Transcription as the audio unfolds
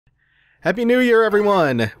Happy New Year,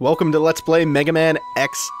 everyone! Welcome to Let's Play Mega Man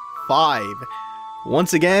X5.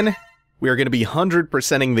 Once again, we are going to be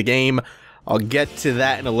 100%ing the game. I'll get to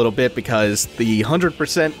that in a little bit because the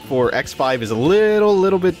 100% for X5 is a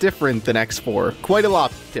little bit different than X4. Quite a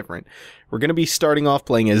lot different. We're going to be starting off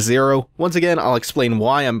playing as Zero. Once again, I'll explain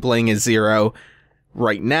why I'm playing as Zero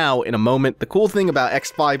right now in a moment. The cool thing about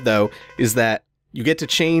X5, though, is that you get to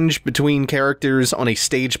change between characters on a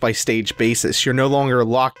stage-by-stage basis. You're no longer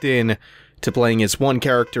locked in to playing as one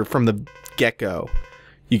character from the get-go.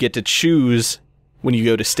 You get to choose when you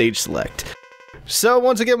go to stage select. So,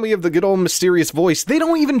 once again, we have the good old mysterious voice. They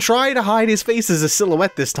don't even try to hide his face as a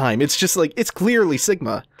silhouette this time. It's just like, it's clearly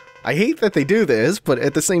Sigma. I hate that they do this, but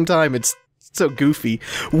at the same time, it's so goofy.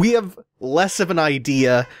 We have less of an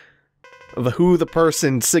idea of who the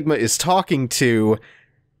person Sigma is talking to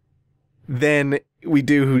than we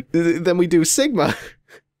do Sigma.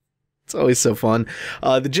 It's always so fun.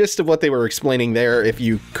 The gist of what they were explaining there, if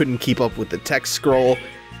you couldn't keep up with the text scroll,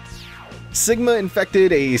 Sigma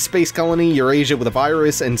infected a space colony, Eurasia, with a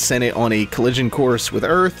virus and sent it on a collision course with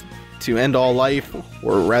Earth to end all life,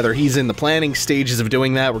 or rather, he's in the planning stages of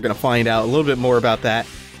doing that. We're going to find out a little bit more about that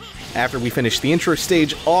after we finish the intro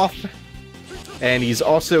stage off. And he's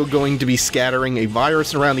also going to be scattering a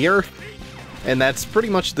virus around the Earth, and that's pretty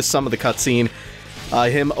much the sum of the cutscene.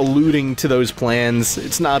 Him alluding to those plans.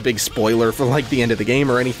 It's not a big spoiler for, like, the end of the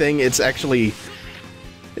game or anything. It's actually,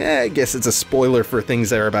 I guess it's a spoiler for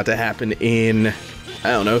things that are about to happen in,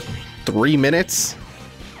 I don't know, 3 minutes?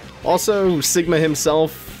 Also, Sigma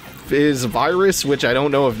himself is a virus, which I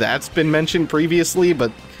don't know if that's been mentioned previously,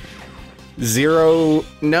 but Zero,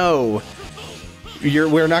 no.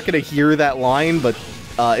 We're not going to hear that line, but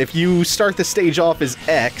if you start the stage off as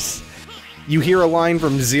X, you hear a line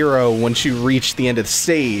from Zero once you reach the end of the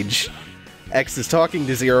stage. X is talking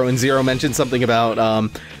to Zero, and Zero mentions something about,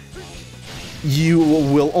 you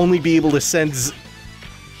will only be able to sense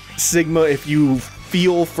Sigma if you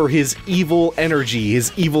feel for his evil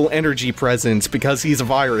energy presence, because he's a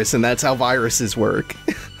virus, and that's how viruses work.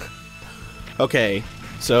 Okay,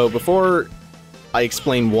 so before I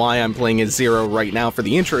explain why I'm playing as Zero right now for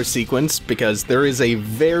the intro sequence, because there is a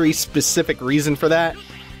very specific reason for that.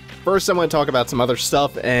 First, I want to talk about some other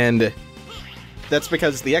stuff, and that's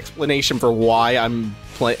because the explanation for why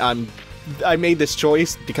I made this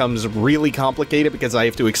choice becomes really complicated, because I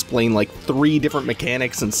have to explain like 3 different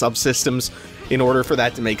mechanics and subsystems in order for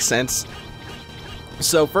that to make sense.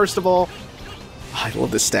 So, first of all, I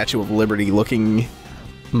love this Statue of Liberty looking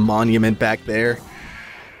monument back there.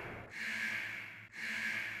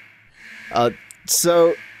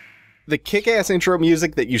 So, the kick-ass intro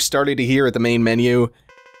music that you started to hear at the main menu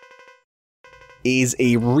is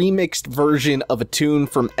a remixed version of a tune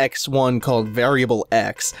from X1 called Variable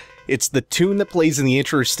X. It's the tune that plays in the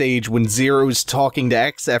intro stage when Zero's talking to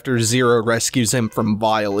X after Zero rescues him from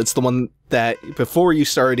Vile. It's the one that, before you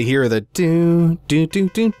started to hear the do,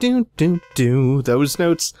 those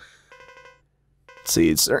notes. Let's see,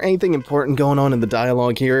 is there anything important going on in the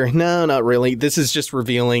dialogue here? No, not really. This is just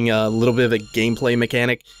revealing a little bit of a gameplay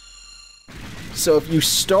mechanic. So if you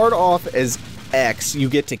start off as X, you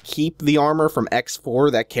get to keep the armor from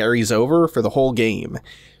X4 that carries over for the whole game.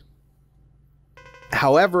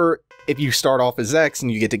 However, if you start off as X and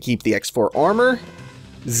you get to keep the X4 armor,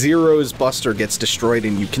 Zero's Buster gets destroyed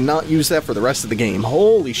and you cannot use that for the rest of the game.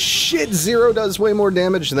 Holy shit, Zero does way more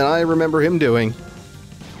damage than I remember him doing.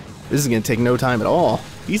 This is going to take no time at all.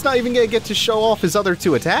 He's not even going to get to show off his other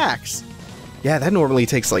 2 attacks. Yeah, that normally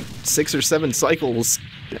takes like 6 or 7 cycles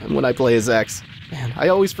when I play as X. Man, I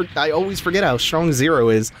always forget how strong Zero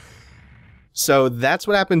is. So that's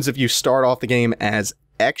what happens if you start off the game as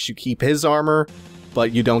X. You keep his armor,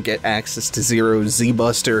 but you don't get access to Zero's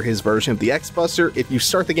Z-Buster, his version of the X-Buster. If you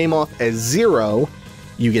start the game off as Zero,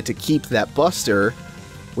 you get to keep that Buster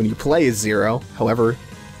when you play as Zero. However,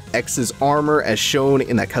 X's armor, as shown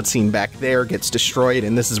in that cutscene back there, gets destroyed,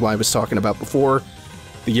 and this is what I was talking about before.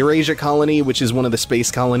 The Eurasia colony, which is one of the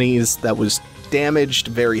space colonies that was damaged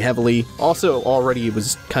very heavily. Also, already it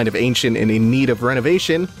was kind of ancient and in need of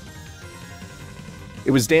renovation.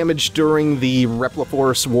 It was damaged during the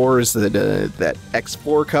Repliforce Wars that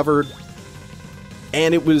X4 covered.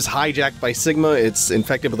 And it was hijacked by Sigma. It's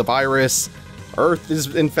infected with a virus. Earth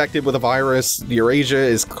is infected with a virus. Eurasia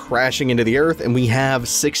is crashing into the Earth, and we have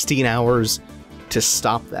 16 hours to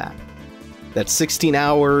stop that. That 16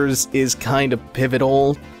 hours is kind of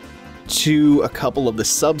pivotal to a couple of the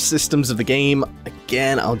subsystems of the game.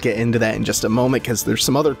 Again, I'll get into that in just a moment, because there's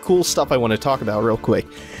some other cool stuff I want to talk about real quick.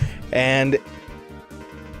 And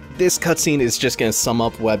this cutscene is just going to sum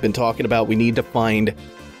up what I've been talking about. We need to find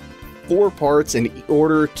 4 parts in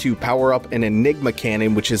order to power up an Enigma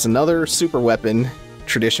cannon, which is another super weapon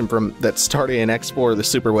tradition that started in X4, the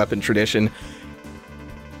super weapon tradition.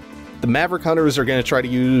 The Maverick Hunters are going to try to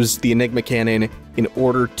use the Enigma cannon in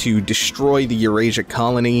order to destroy the Eurasia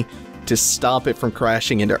colony, to stop it from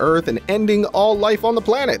crashing into Earth and ending all life on the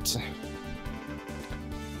planet.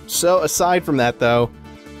 So aside from that though,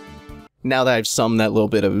 now that I've summed that little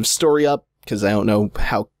bit of story up, because I don't know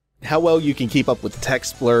how well you can keep up with the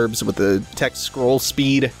text blurbs, with the text scroll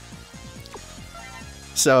speed.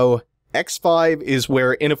 So X5 is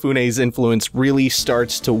where Inafune's influence really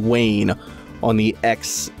starts to wane on the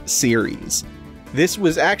X series. This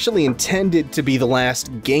was actually intended to be the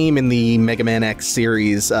last game in the Mega Man X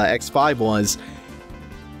series, X5 was,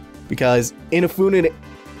 because Inafune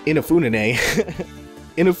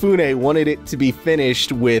wanted it to be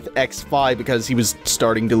finished with X5 because he was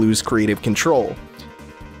starting to lose creative control.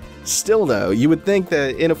 Still though, you would think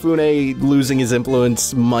that Inafune losing his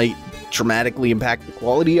influence might dramatically impact the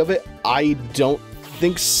quality of it. I don't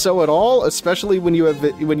think so at all, especially when you have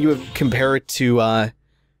compare it to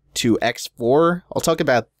X4. I'll talk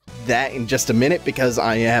about that in just a minute because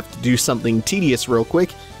I have to do something tedious real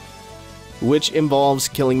quick, which involves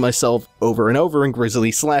killing myself over and over in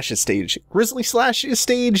Grizzly Slash's stage. Grizzly Slash's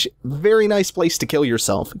stage, very nice place to kill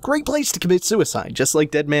yourself. Great place to commit suicide, just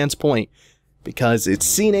like Dead Man's Point, because it's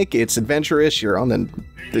scenic, it's adventurous, you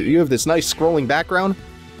have this nice scrolling background.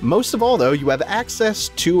 Most of all though, you have access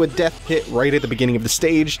to a death pit right at the beginning of the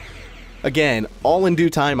stage. Again, all in due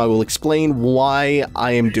time I will explain why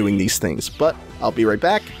I am doing these things, but I'll be right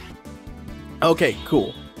back. Okay,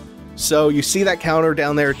 cool. So you see that counter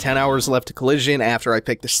down there, 10 hours left to collision after I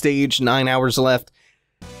pick the stage, 9 hours left.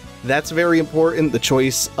 That's very important. The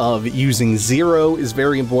choice of using 0 is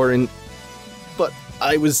very important. But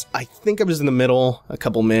I think I was in the middle a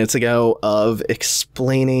couple minutes ago of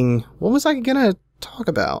explaining, what was I gonna talk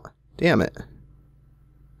about? Damn it.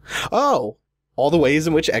 Oh! All the ways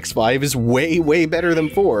in which X5 is way, way better than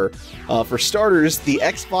 4. For starters, the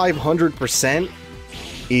X5 100%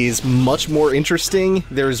 is much more interesting.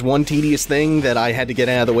 There's one tedious thing that I had to get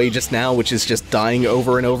out of the way just now, which is just dying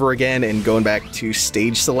over and over again and going back to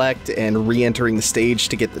stage select and re-entering the stage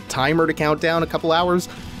to get the timer to count down a couple hours.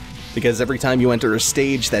 Because every time you enter a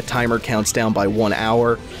stage, that timer counts down by 1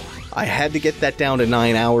 hour. I had to get that down to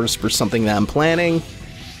 9 hours for something that I'm planning.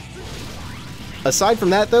 Aside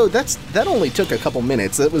from that, though, that only took a couple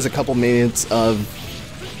minutes. That was a couple minutes of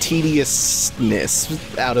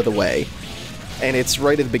tediousness out of the way. And it's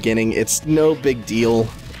right at the beginning. It's no big deal.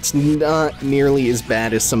 It's not nearly as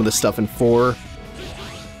bad as some of the stuff in 4.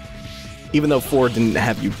 Even though 4 didn't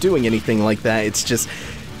have you doing anything like that, it's just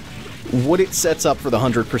what it sets up for the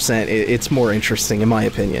 100%, it's more interesting in my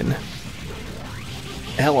opinion.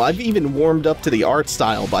 Hell, I've even warmed up to the art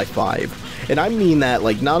style by 5. And I mean that,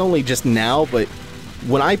 like, not only just now, but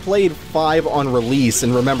when I played 5 on release,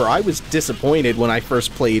 and remember, I was disappointed when I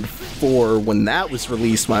first played 4 when that was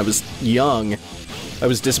released when I was young. I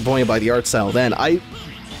was disappointed by the art style then.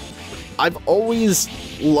 I've always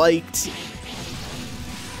liked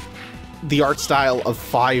the art style of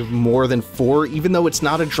 5 more than 4, even though it's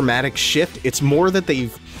not a dramatic shift. It's more that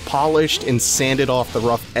they've polished and sanded off the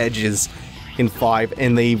rough edges in 5,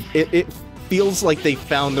 and it feels like they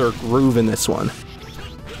found their groove in this one.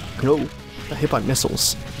 No, got hit by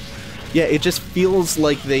missiles. Yeah, it just feels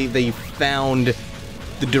like they found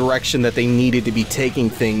the direction that they needed to be taking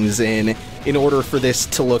things in order for this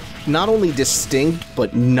to look not only distinct,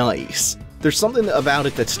 but nice. There's something about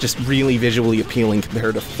it that's just really visually appealing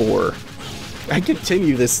compared to 4. I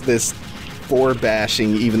continue this 4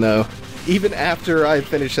 bashing even after I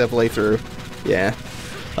finish that playthrough. Yeah.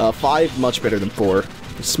 5 much better than 4.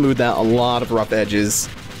 Smoothed out a lot of rough edges.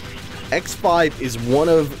 X5 is one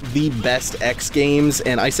of the best X games,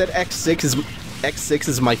 and I said X6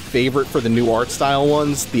 is my favorite for the new art style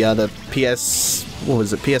ones. The PS, what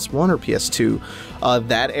was it, PS1 or PS2?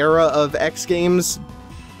 That era of X games.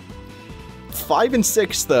 5 and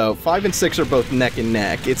 6 though, 5 and 6 are both neck and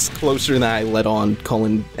neck. It's closer than I let on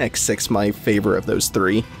calling X6 my favorite of those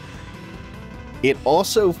 3. It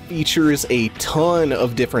also features a ton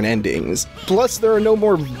of different endings. Plus, there are no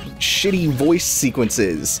more shitty voice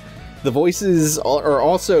sequences. The voices are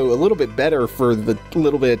also a little bit better for the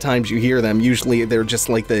little bit of times you hear them. Usually, they're just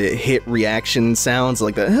like the hit reaction sounds,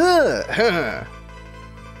 like the huh, huh.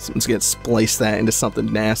 Someone's gonna splice that into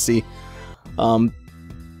something nasty.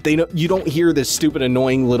 You don't hear this stupid,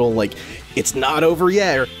 annoying little, like, it's not over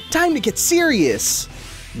yet, or time to get serious,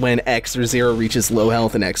 when X or 0 reaches low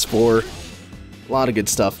health in X4. A lot of good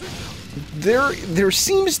stuff. There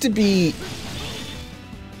seems to be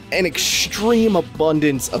an extreme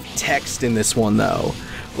abundance of text in this one, though.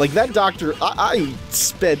 Like, that Dr. I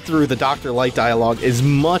sped through the Dr. Light dialogue as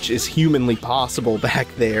much as humanly possible back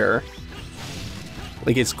there.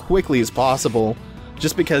 Like, as quickly as possible.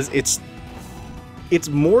 Just because it's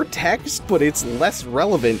more text, but it's less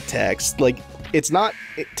relevant text. Like, it's not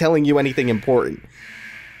telling you anything important.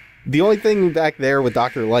 The only thing back there with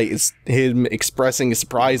Dr. Light is him expressing a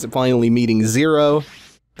surprise at finally meeting Zero.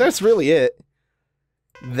 That's really it.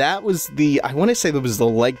 That was I want to say that was the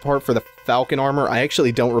leg part for the Falcon armor. I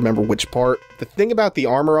actually don't remember which part. The thing about the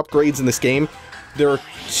armor upgrades in this game, there are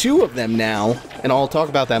 2 of them now, and I'll talk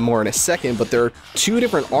about that more in a second, but there are 2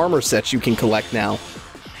 different armor sets you can collect now.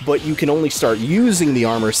 But you can only start using the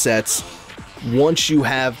armor sets once you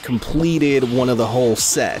have completed one of the whole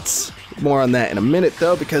sets. More on that in a minute,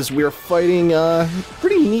 though, because we're fighting a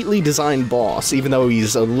pretty neatly designed boss, even though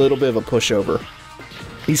he's a little bit of a pushover.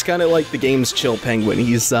 He's kind of like the game's Chill Penguin.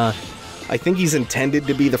 He's, I think he's intended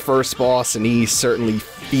to be the first boss, and he certainly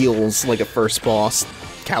feels like a first boss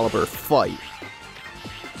caliber fight.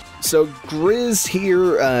 So Grizz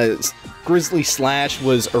here, Grizzly Slash,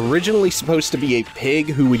 was originally supposed to be a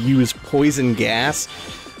pig who would use poison gas,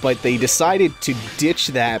 but they decided to ditch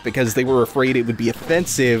that because they were afraid it would be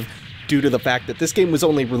offensive due to the fact that this game was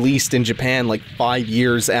only released in Japan like 5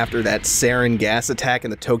 years after that sarin gas attack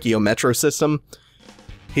in the Tokyo metro system.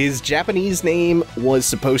 His Japanese name was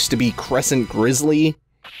supposed to be Crescent Grizzly.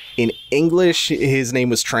 In English, his name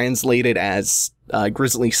was translated as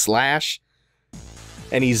Grizzly Slash.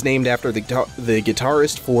 And he's named after the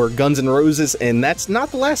guitarist for Guns N' Roses, and that's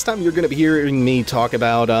not the last time you're going to be hearing me talk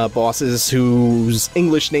about bosses whose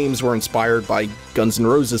English names were inspired by Guns N'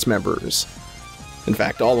 Roses members. In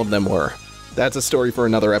fact, all of them were. That's a story for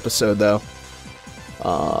another episode, though.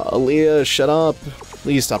 Aaliyah, shut up.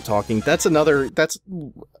 Please stop talking. That's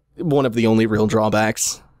one of the only real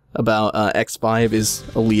drawbacks about X5 is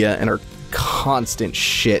Aaliyah and her constant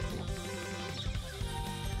shit.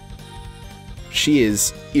 She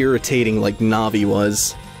is irritating like Navi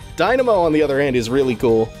was. Dynamo, on the other hand, is really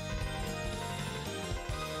cool.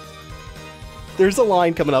 There's a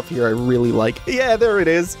line coming up here I really like. Yeah, there it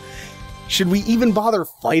is. Should we even bother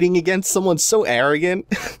fighting against someone so arrogant?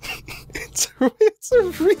 It's a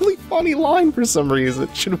really funny line for some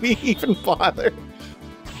reason. Should we even bother?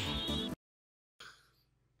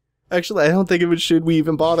 Actually, I don't think it was should we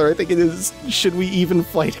even bother. I think it is should we even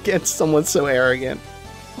fight against someone so arrogant?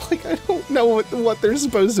 Like, I don't know what they're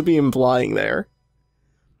supposed to be implying there.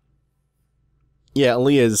 Yeah,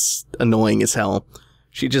 Aaliyah's annoying as hell.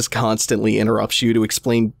 She just constantly interrupts you to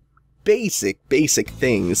explain basic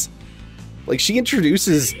things. Like, she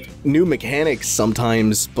introduces new mechanics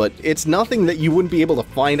sometimes, but it's nothing that you wouldn't be able to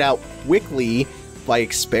find out quickly by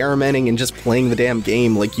experimenting and just playing the damn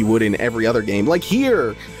game like you would in every other game. Like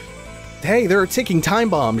here! Hey, there are ticking time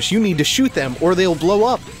bombs. You need to shoot them or they'll blow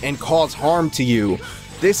up and cause harm to you.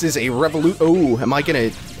 This is a oh, am I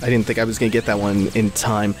gonna... I didn't think I was gonna get that one in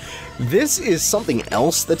time. This is something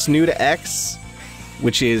else that's new to X,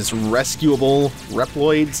 which is rescuable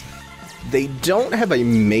reploids. They don't have a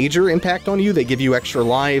major impact on you. They give you extra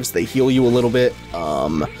lives, they heal you a little bit.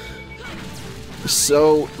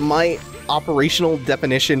 So my operational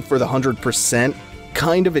definition for the 100%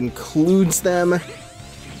 kind of includes them.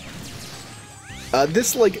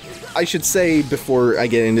 This, like, I should say before I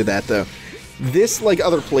get into that, though, this, like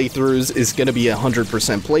other playthroughs, is going to be a 100%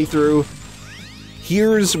 playthrough.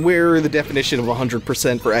 Here's where the definition of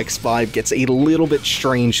 100% for X5 gets a little bit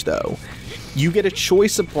strange, though. You get a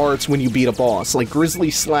choice of parts when you beat a boss, like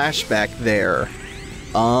Grizzly Slash back there.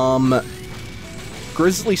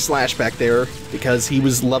 Grizzly Slash back there, because he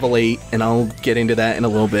was level 8, and I'll get into that in a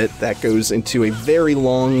little bit. That goes into a very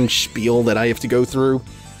long spiel that I have to go through.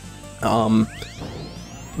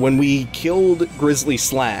 When we killed Grizzly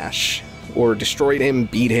Slash, or destroyed him,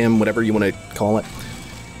 beat him, whatever you want to call it,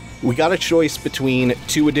 we got a choice between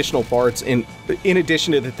 2 additional parts in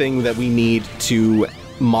addition to the thing that we need to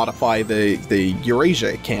modify the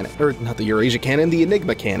Eurasia cannon, or not the Eurasia cannon, the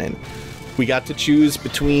Enigma cannon. We got to choose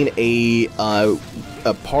between a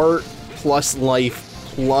part plus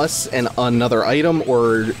life plus another item,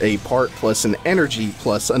 or a part plus an energy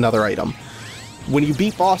plus another item. When you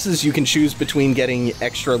beat bosses, you can choose between getting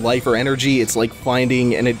extra life or energy. It's like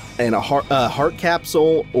finding a heart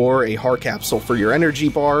capsule or a heart capsule for your energy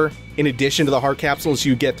bar. In addition to the heart capsules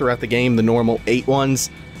you get throughout the game, the normal 8 ones.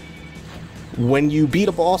 When you beat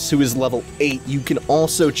a boss who is level 8, you can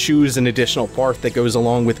also choose an additional part that goes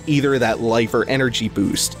along with either that life or energy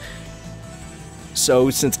boost. So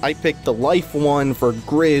since I picked the life one for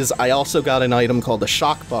Grizz, I also got an item called the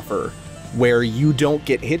shock buffer, where you don't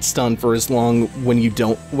get hit stun for as long when you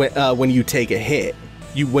don't when you take a hit.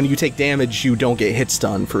 When you take damage, you don't get hit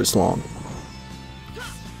stun for as long.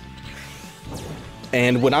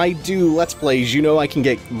 And when I do Let's Plays, you know I can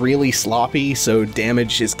get really sloppy, so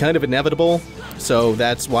damage is kind of inevitable. So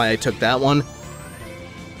that's why I took that one.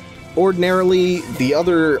 Ordinarily, the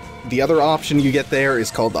other option you get there is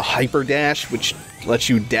called the Hyper Dash, which lets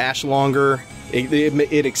you dash longer.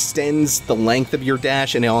 It extends the length of your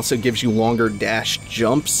dash, and it also gives you longer dash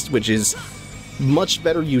jumps, which is much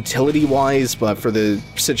better utility-wise, but for the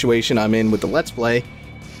situation I'm in with the Let's Play,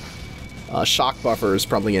 Shock Buffer is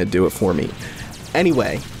probably going to do it for me.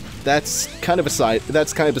 Anyway, that's kind of besides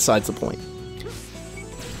the point.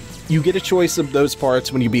 You get a choice of those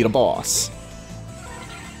parts when you beat a boss.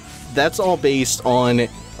 That's all based on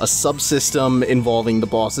a subsystem involving the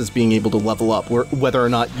bosses being able to level up, whether or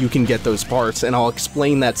not you can get those parts, and I'll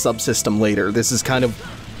explain that subsystem later. This is kind of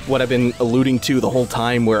what I've been alluding to the whole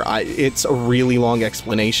time, where it's a really long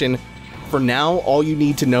explanation. For now, all you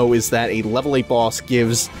need to know is that a level 8 boss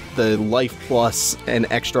gives the life plus an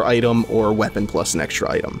extra item or weapon plus an extra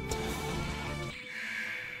item.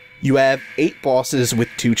 You have 8 bosses with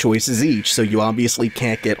 2 choices each, so you obviously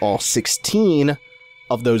can't get all 16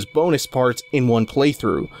 of those bonus parts in one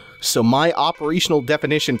playthrough. So my operational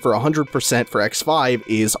definition for 100% for X5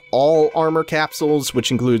 is all armor capsules,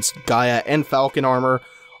 which includes Gaea and Falcon armor,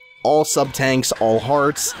 all sub-tanks, all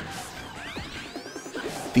hearts,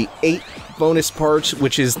 the 8 bonus parts,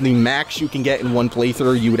 which is the max you can get in one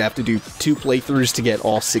playthrough. You would have to do 2 playthroughs to get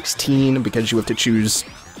all 16, because you have to choose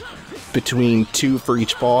between 2 for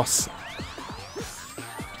each boss.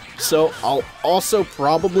 So I'll also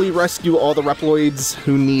probably rescue all the reploids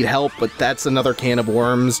who need help, but that's another can of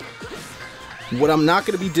worms. What I'm not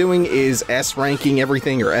going to be doing is S-ranking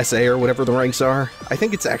everything, or SA, or whatever the ranks are. I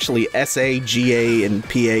think it's actually SA, GA, and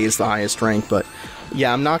PA is the highest rank, but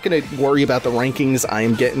yeah, I'm not going to worry about the rankings. I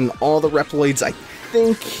am getting all the reploids, I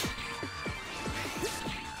think,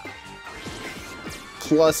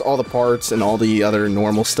 plus all the parts and all the other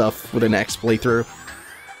normal stuff for the next playthrough.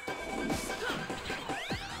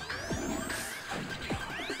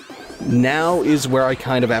 Now is where I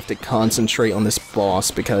kind of have to concentrate on this boss,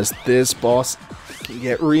 because this boss can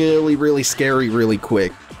get really, really scary really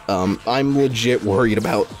quick. I'm legit worried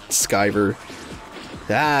about Skiver.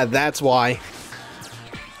 That's why.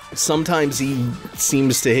 Sometimes he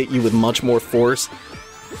seems to hit you with much more force.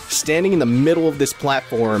 Standing in the middle of this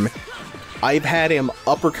platform, I've had him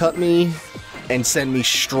uppercut me and send me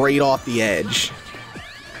straight off the edge.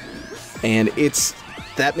 And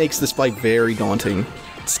that makes this fight very daunting.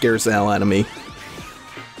 It scares the hell out of me.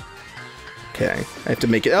 Okay, I have to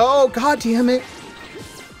make it. Oh, god damn it!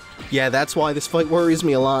 Yeah, that's why this fight worries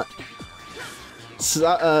me a lot.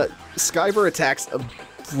 Skiver attacks.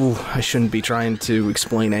 I shouldn't be trying to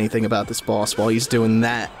explain anything about this boss while he's doing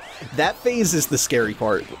that. That phase is the scary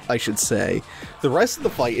part, I should say. The rest of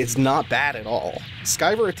the fight is not bad at all.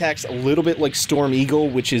 Skiver attacks a little bit like Storm Eagle,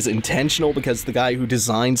 which is intentional because the guy who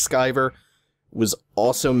designed Skiver was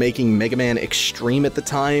also making Mega Man Extreme at the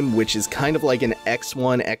time, which is kind of like an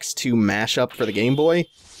X1, X2 mashup for the Game Boy.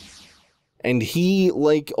 And he,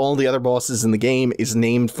 like all the other bosses in the game, is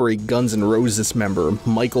named for a Guns N' Roses member,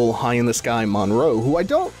 Michael High in the Sky Monroe, who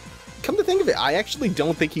come to think of it, I actually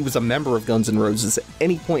don't think he was a member of Guns N' Roses at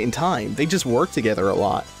any point in time. They just worked together a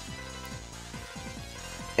lot.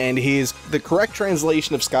 And the correct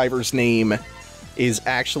translation of Skiver's name is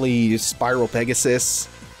actually Spiral Pegasus.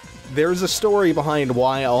 There's a story behind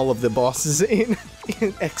why all of the bosses in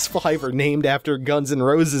X5 are named after Guns N'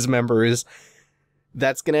 Roses members.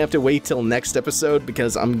 That's gonna have to wait till next episode,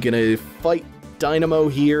 because I'm gonna fight Dynamo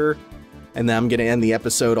here, and then I'm gonna end the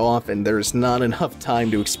episode off, and there's not enough time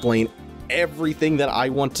to explain everything that I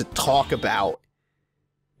want to talk about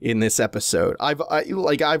in this episode. I've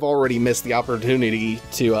already missed the opportunity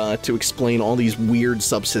to explain all these weird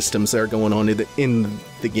subsystems that are going on in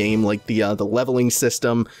the game, like the leveling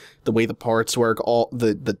system, the way the parts work, all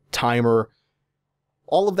the timer,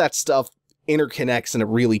 all of that stuff interconnects in a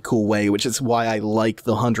really cool way, which is why I like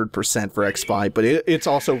the 100% for X5, but it's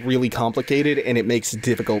also really complicated, and it makes it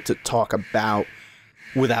difficult to talk about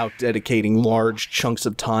without dedicating large chunks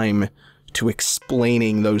of time to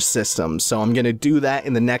explaining those systems. So I'm going to do that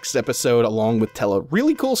in the next episode, along with tell a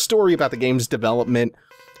really cool story about the game's development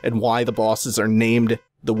and why the bosses are named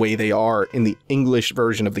the way they are in the English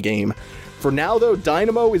version of the game. For now, though,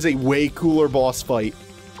 Dynamo is a way cooler boss fight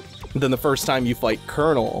than the first time you fight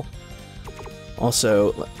Colonel.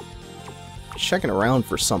 Also, checking around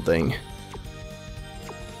for something.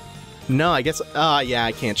 No, I guess, yeah,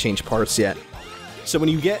 I can't change parts yet. So when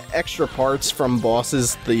you get extra parts from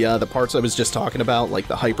bosses, the parts I was just talking about, like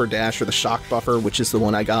the hyper dash or the shock buffer, which is the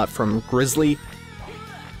one I got from Grizzly,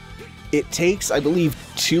 it takes, I believe,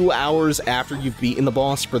 2 hours after you've beaten the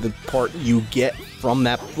boss for the part you get from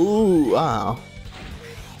that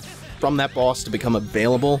from that boss to become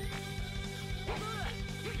available.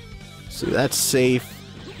 So that's safe.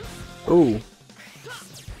 Ooh.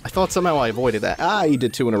 I thought somehow I avoided that. Ah, he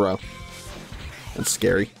did 2 in a row. That's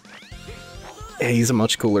scary. Yeah, he's a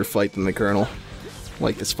much cooler fight than the Colonel. I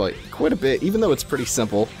like this fight quite a bit, even though it's pretty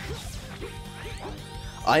simple.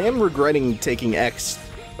 I am regretting taking X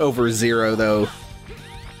over Zero, though.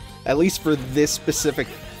 At least for this specific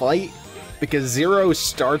fight, because Zero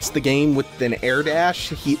starts the game with an air dash.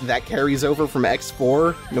 That carries over from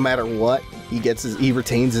X4, no matter what. He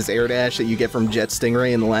retains his air dash that you get from Jet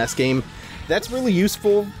Stingray in the last game. That's really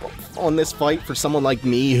useful on this fight for someone like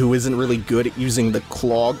me who isn't really good at using the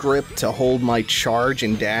claw grip to hold my charge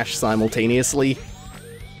and dash simultaneously.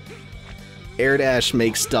 Air dash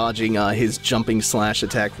makes dodging his jumping slash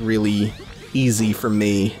attack really easy for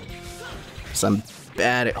me, so I'm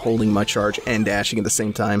bad at holding my charge and dashing at the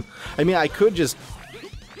same time. I mean, I could just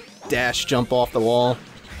dash jump off the wall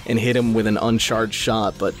and hit him with an uncharged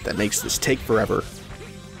shot, but that makes this take forever.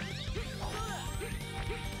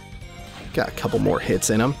 Got a couple more hits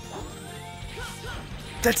in him.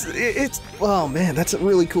 Oh man, that's a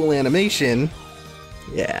really cool animation.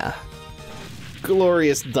 Yeah.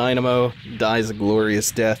 Glorious Dynamo dies a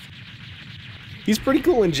glorious death. He's pretty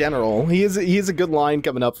cool in general. He is a good line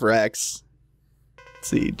coming up for X. Let's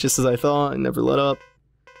see, just as I thought, I never let up.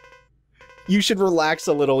 You should relax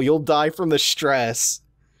a little, you'll die from the stress.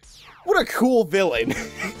 What a cool villain.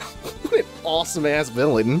 What an awesome ass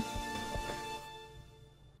villain.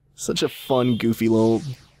 Such a fun, goofy little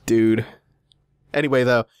dude. Anyway,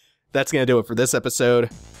 though, that's gonna do it for this episode.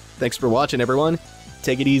 Thanks for watching, everyone.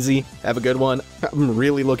 Take it easy. Have a good one. I'm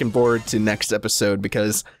really looking forward to next episode,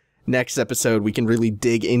 because next episode we can really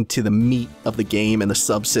dig into the meat of the game and the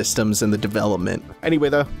subsystems and the development. Anyway,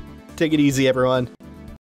 though, take it easy, everyone.